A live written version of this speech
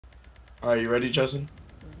Are you ready, Justin?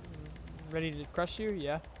 Ready to crush you?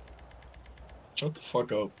 Yeah. Shut the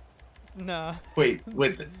fuck up. Nah. Wait.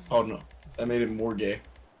 Oh no, that made it more gay.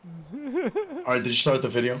 All right, did you start the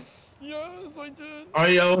video? Yes, I did. All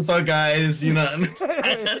right, yo, what's up, guys? You know.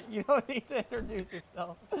 You don't need to introduce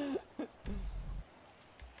yourself.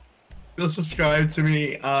 Go subscribe to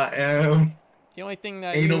me. I am The only thing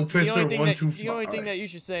that Anal you, the only Pisser thing that, the only thing 125. that you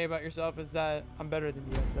should say about yourself is that I'm better than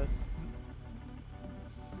you at this.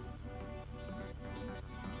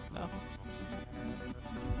 No.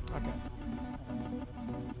 Okay.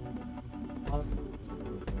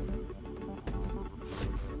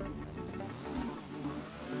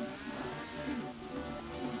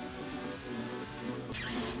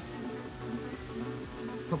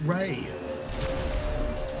 Hooray!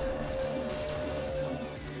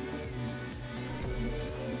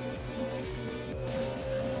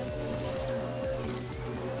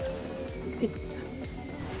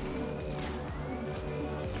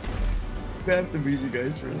 I have to meet you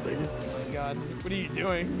guys for a second. Oh my god. What are you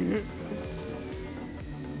doing?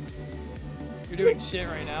 You're doing shit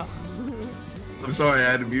right now. I'm sorry,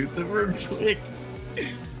 I had to mute the room quick.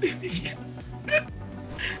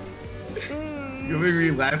 You made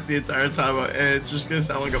me laugh the entire time, and it's just gonna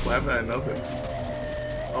sound like I'm laughing at nothing.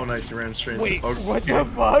 Oh, nice, you ran straight. Wait, okay. what the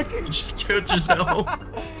fuck? You just killed yourself.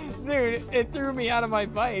 Dude, it threw me out of my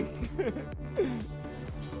bike.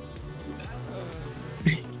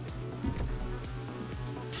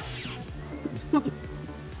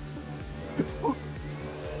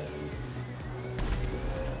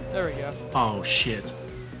 There we go. Oh shit.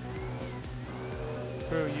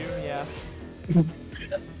 Screw you, yeah.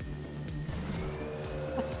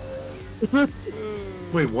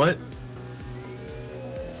 Wait, what?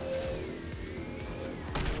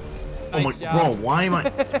 Nice Oh my, job. bro, why am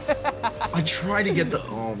I? I try to get the.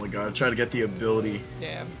 Oh my god, I try to get the ability.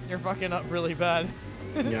 Damn, you're fucking up really bad.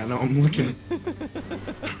 Yeah, no, I'm looking.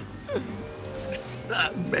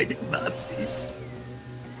 Mega Nazis.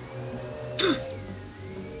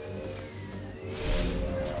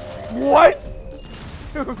 What?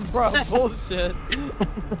 Bro, bullshit.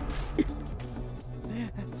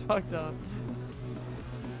 That's fucked up.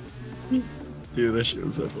 Dude, that shit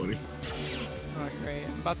was so funny. Oh, great.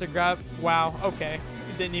 I'm about to grab. Wow, okay.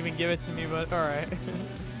 You didn't even give it to me, but alright.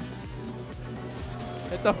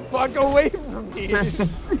 Get the fuck away from me!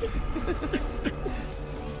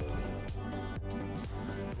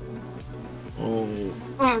 Oh.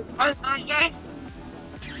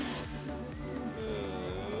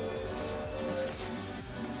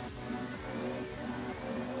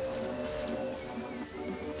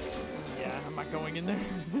 Yeah, I'm not going in there.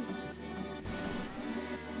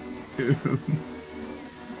 Yeah,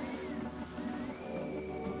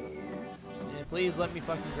 please let me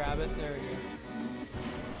fucking grab it. There we go.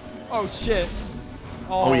 Oh shit.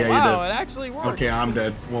 Oh, yeah, wow, you're dead. it actually worked. Okay, I'm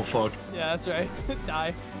dead. Well, fuck. Yeah, that's right.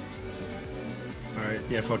 Die. Alright,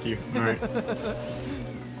 yeah, fuck you. Alright.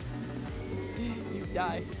 You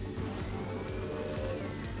die.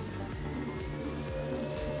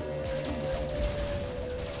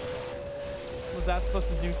 Was that supposed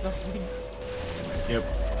to do something? Yep.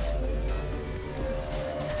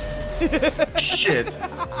 Shit.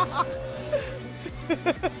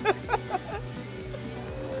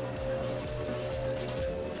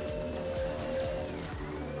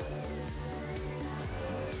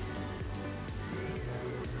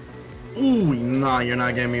 Ooh, nah, you're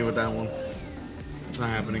not getting me with that one. It's not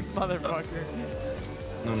happening. Motherfucker.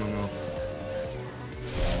 No, no, no.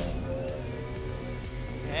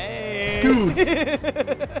 Hey. Dude.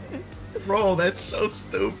 Bro, that's so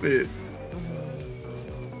stupid.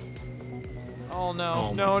 Oh no.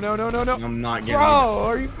 Oh, No, no, no, no, no. I'm not getting Bro, you.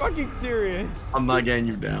 are you fucking serious? I'm not getting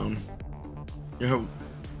you down. You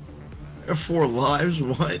have 4 lives?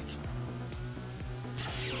 What?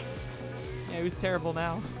 Yeah, who's terrible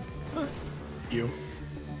now? You?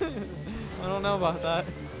 I don't know about that.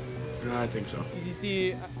 No, I think so. Did you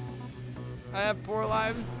see? I have 4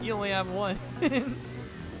 lives. You only have 1.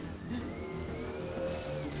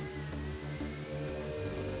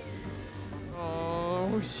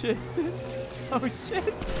 Oh shit! Oh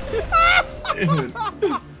shit!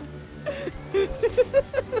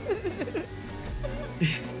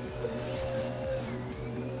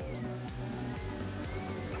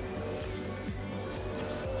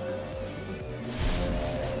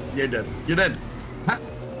 You're dead. You're dead.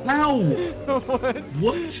 How? What?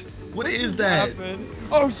 What? What is that? Happened?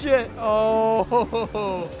 Oh shit!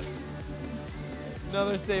 Oh!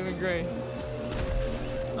 Another saving grace.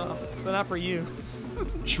 But not for you.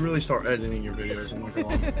 You should really start editing your videos. I'm not gonna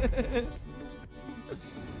lie.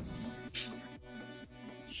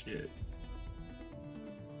 Shit.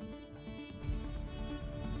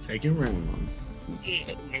 Second round.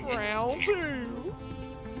 Round 2.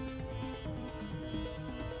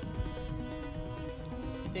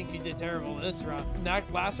 You think you did terrible this round?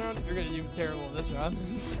 Not last round, you're gonna do terrible this round.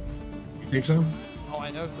 You think so? Oh,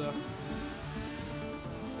 I know so.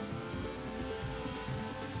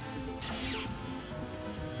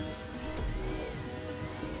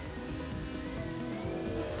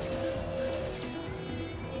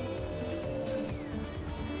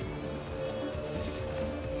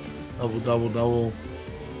 Double, double, double.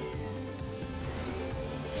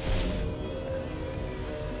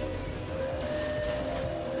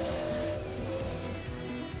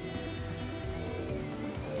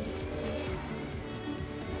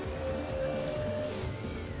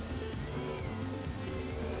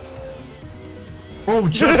 Oh,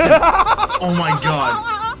 Justin! Oh my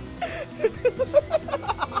god!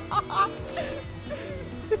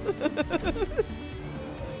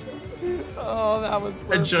 Oh, that was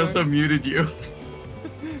perfect. I just unmuted you.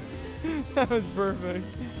 That was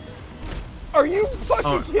perfect. Are you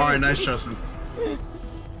fucking kidding? Alright, nice, Justin.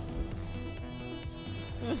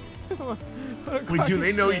 Wait, do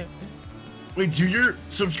they know? Wait, do your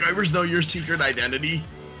subscribers know your secret identity?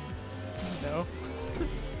 No.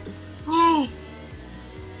 Oh!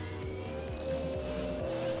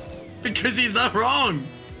 Because he's not wrong.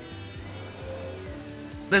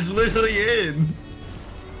 That's literally it.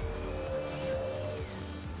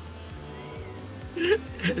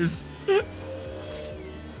 Yes.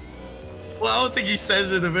 Well, I don't think he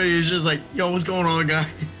says it in the video. He's just like, yo, what's going on, guy?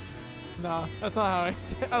 Nah, that's not how I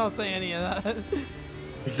say. I don't say any of that.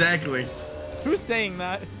 Exactly. Who's saying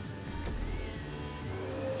that?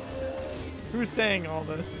 Who's saying all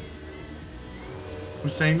this?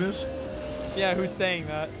 Who's saying this? Yeah, who's saying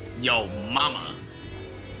that? Yo, mama.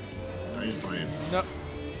 No, he's playing. No.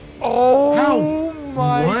 Oh How?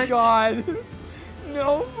 my What? god.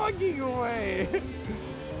 No fucking way.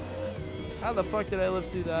 How the fuck did I live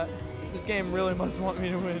through that? This game really must want me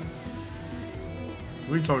to win.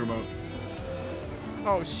 What are you talking about?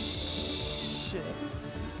 Oh shit.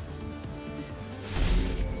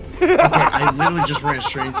 Okay, I literally just ran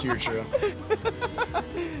straight into your trail.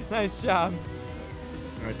 Nice job.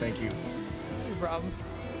 Alright, thank you. No problem.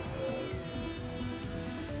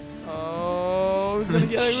 Oh, who's gonna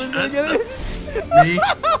get it? Who's gonna get it? Me?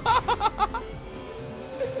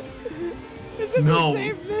 Is it No. the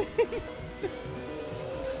same thing?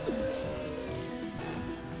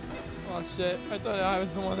 Oh shit, I thought I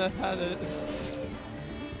was the one that had it.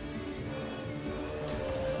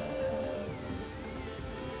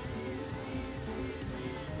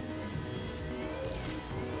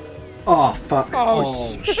 Oh fuck. Oh,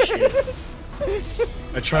 shit.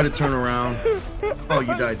 I tried to turn around. Oh,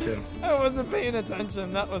 you died too. I wasn't paying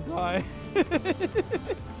attention, that was why. It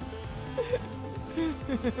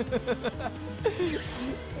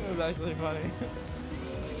was actually funny.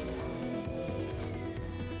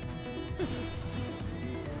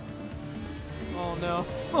 Oh no.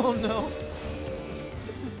 Oh no.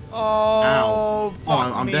 Oh, Ow. fuck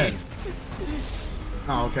Oh, I'm me. dead.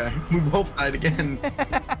 Oh, okay. We both died again.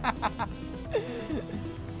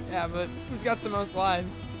 Yeah, but who's got the most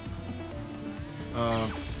lives?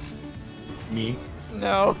 Me.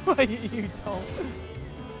 No, you don't.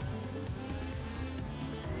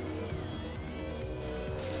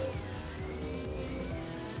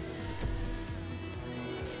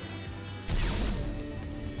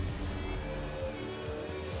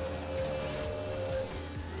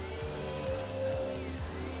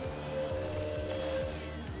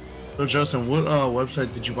 So Justin, what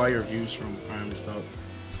website did you buy your views from? I messed up.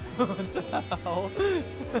 What the hell?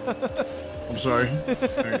 I'm sorry.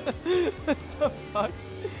 Alright. What the fuck?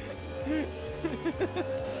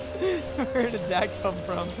 Where did that come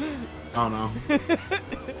from? I don't know.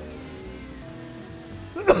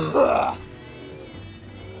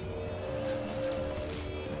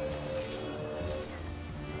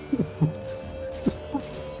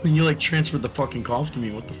 You like transferred the fucking cough to me.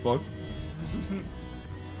 What the fuck?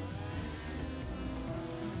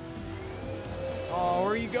 Oh,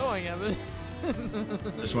 where are you going, Evan?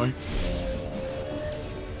 This way.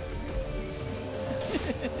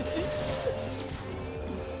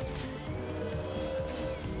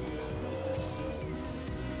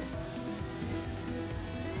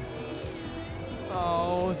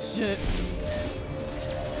 Oh shit.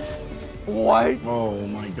 What? Oh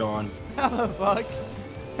my god. How the fuck?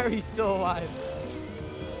 Are you still alive?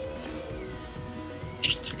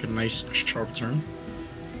 Just took a nice sharp turn.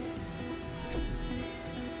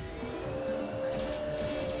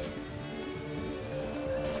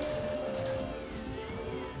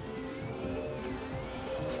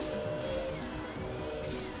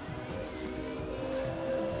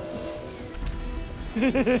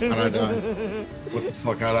 How'd I die? What the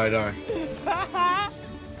fuck? How'd I die?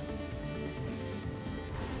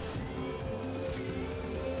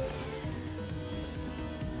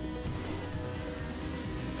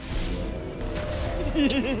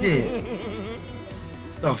 Shit.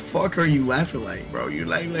 The fuck are you laughing like, bro? You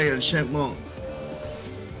like a chipmunk.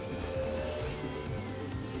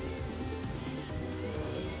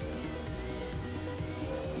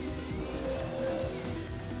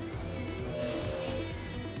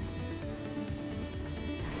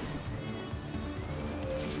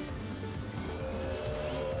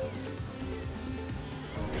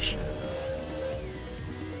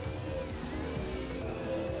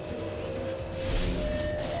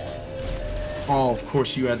 Oh, of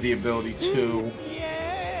course you had the ability to.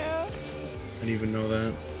 Yeah. I didn't even know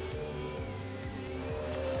that.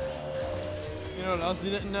 You know what else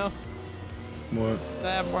you didn't know? What?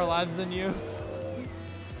 That I have more lives than you.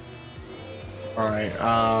 Alright,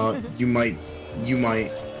 you might.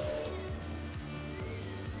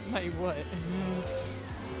 Might what?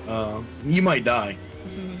 You might die.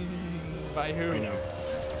 By who? Right now.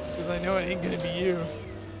 Because I know it ain't gonna be you.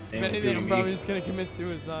 If anything, I'm probably just gonna commit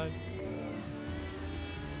suicide.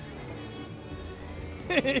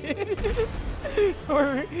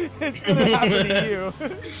 Or it's gonna happen to you.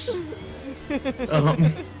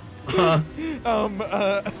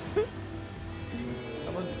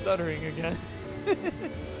 Someone's stuttering again.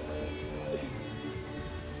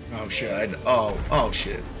 Oh shit! Oh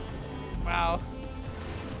shit! Wow!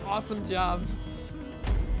 Awesome job.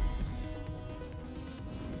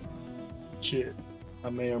 Shit! I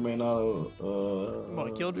may or may not have.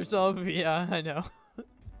 What, killed yourself? Yeah, I know.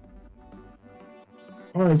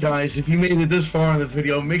 Alright guys, if you made it this far in the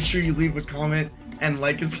video, make sure you leave a comment and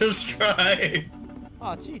like and subscribe.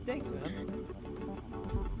 Aw, gee, thanks, man.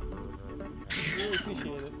 Really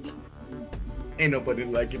appreciate it. Ain't nobody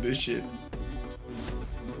liking this shit.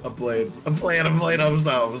 I'm playing. I'm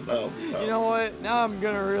stop. You know what? Now I'm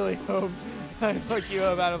gonna really hope I fuck you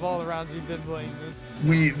up out of all the rounds we've been playing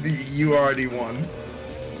this. You already won.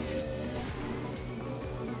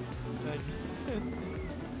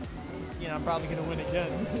 Yeah, I'm probably gonna win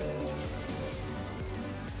again.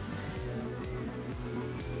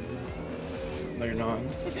 No, you're not.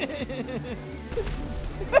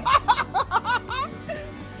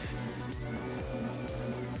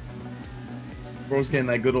 Bro's getting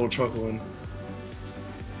that good old chuckle in.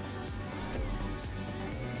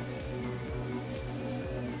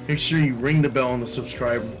 Make sure you ring the bell on the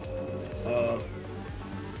subscribe.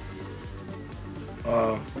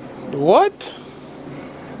 What?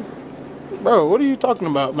 Bro, what are you talking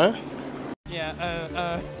about, man?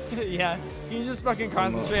 Yeah, yeah. Can you just fucking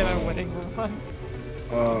concentrate on winning for once?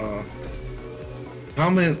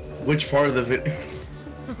 Comment which part of the video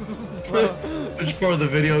which part of the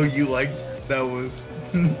video you liked that was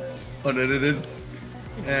unedited,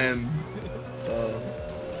 and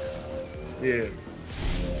yeah,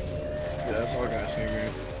 that's all I gotta say,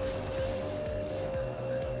 man.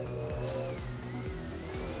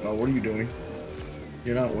 Oh, what are you doing?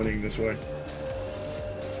 You're not winning this way.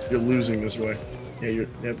 You're losing this way. Yeah, you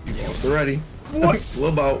lost already. What?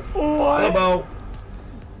 What?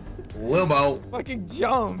 Lil Fucking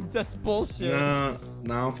jumped. That's bullshit. Nah, I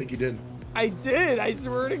don't think you did. I did. I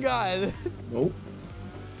swear to God. Nope.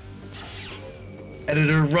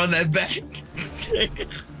 Editor, run that back.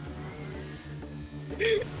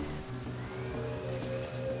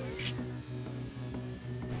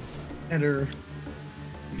 Editor.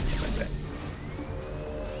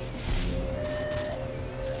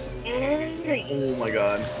 Oh my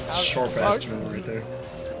god. Sharp ass turn right there.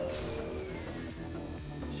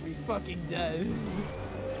 Should be fucking dead.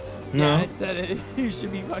 No. Yeah, I said it. You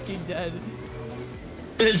should be fucking dead.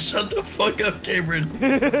 Shut the fuck up, Cameron.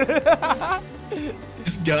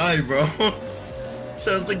 This guy, bro.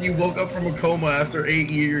 Sounds like you woke up from a coma after 8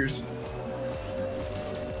 years.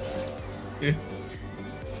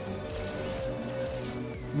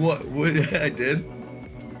 What I did?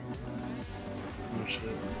 Oh shit.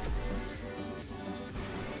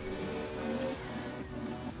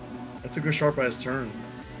 I took a sharp ass turn.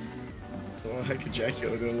 So I could jack you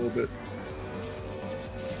out a little bit.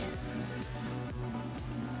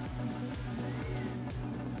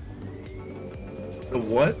 The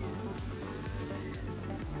what?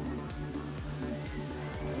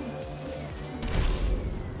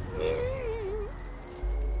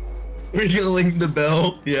 We're gonna ring the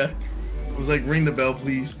bell. Yeah. I was like, ring the bell,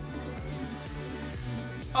 please.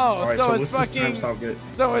 Oh, right, so what's it's this fucking. timestamp get?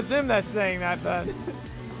 So it's him that's saying that then.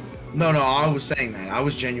 No, I was saying that. I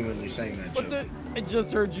was genuinely saying that. What the? I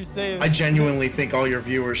just heard you say that. I genuinely think all your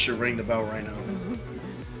viewers should ring the bell right now.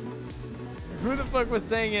 Who the fuck was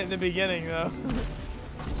saying it in the beginning, though?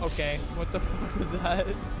 Okay, what the fuck was that?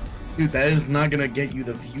 Dude, that is not gonna get you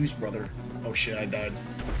the views, brother. Oh shit, I died.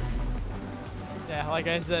 Yeah, like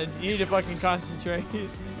I said, you need to fucking concentrate.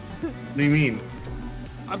 What do you mean?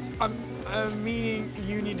 I'm meaning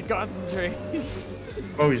you need to concentrate.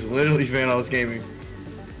 Oh, he's literally Vanos Gaming.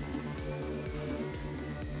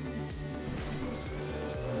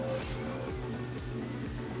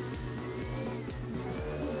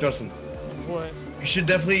 Justin. What? You should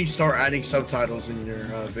definitely start adding subtitles in your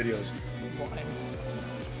videos. Why?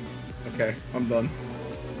 Okay, I'm done.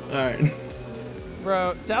 Alright.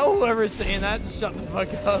 Bro, tell whoever's saying that to shut the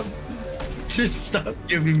fuck up. Just stop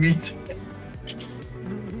giving me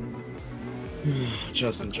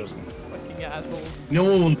Justin. Fucking assholes. No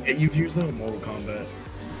one will get you views though? Mortal Kombat.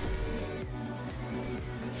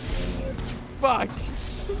 Fuck.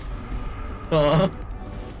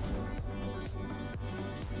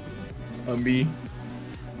 Me.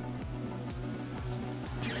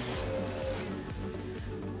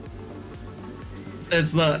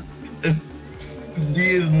 That's not. D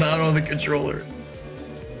is not on the controller.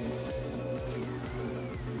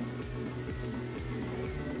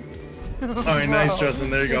 Alright, nice, Justin.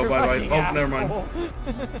 There you go. Bye bye. Oh, never mind.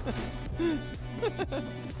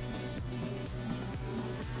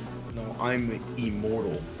 No, I'm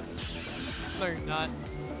immortal. No, you're not.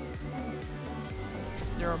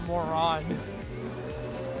 You're a moron.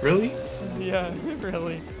 Really? Yeah,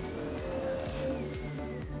 really.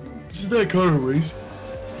 Isn't that kind of race?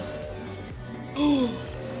 Oh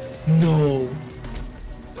no!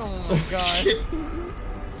 Oh my god.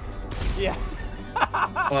 Yeah.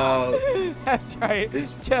 That's right.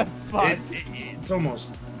 Get fucked. It's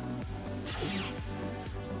almost.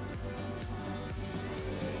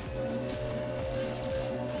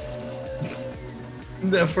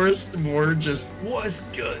 The first word just was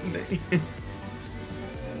good.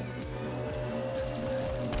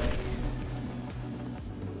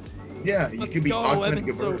 Yeah, you could be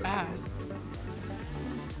augmenting so ass.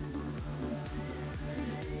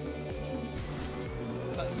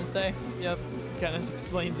 Nothing to say. Yep, kind of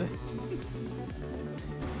explains it.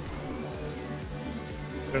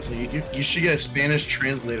 You should get a Spanish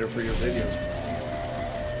translator for your videos.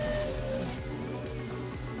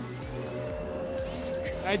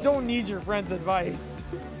 I don't need your friend's advice.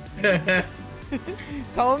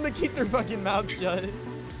 Tell them to keep their fucking mouth shut.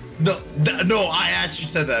 No, I actually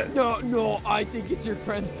said that. No, I think it's your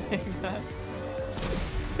friend saying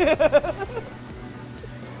that.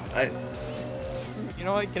 You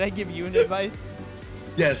know what? Can I give you an advice?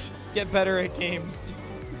 Yes. Get better at games.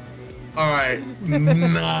 Alright.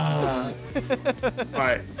 Nah.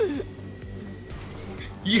 Alright.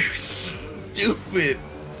 You stupid.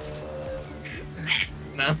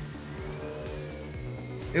 No.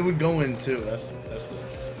 It would go in too. That's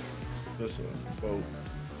this one. Whoa.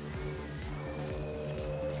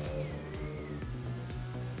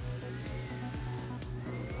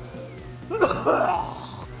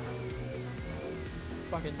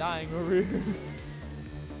 Fucking dying over here.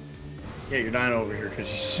 Yeah, you're dying over here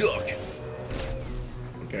because you suck.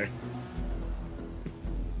 Okay.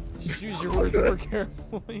 Just choose your words more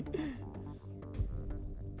carefully.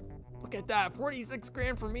 Look at that, 46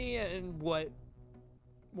 grand for me and what?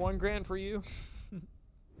 1 grand for you?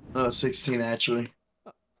 16 actually.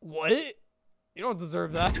 What? You don't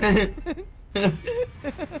deserve that.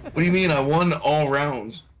 What do you mean? I won all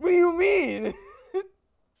rounds. What do you mean?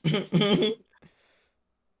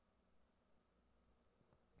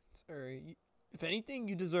 Sorry. If anything,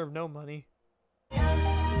 you deserve no money.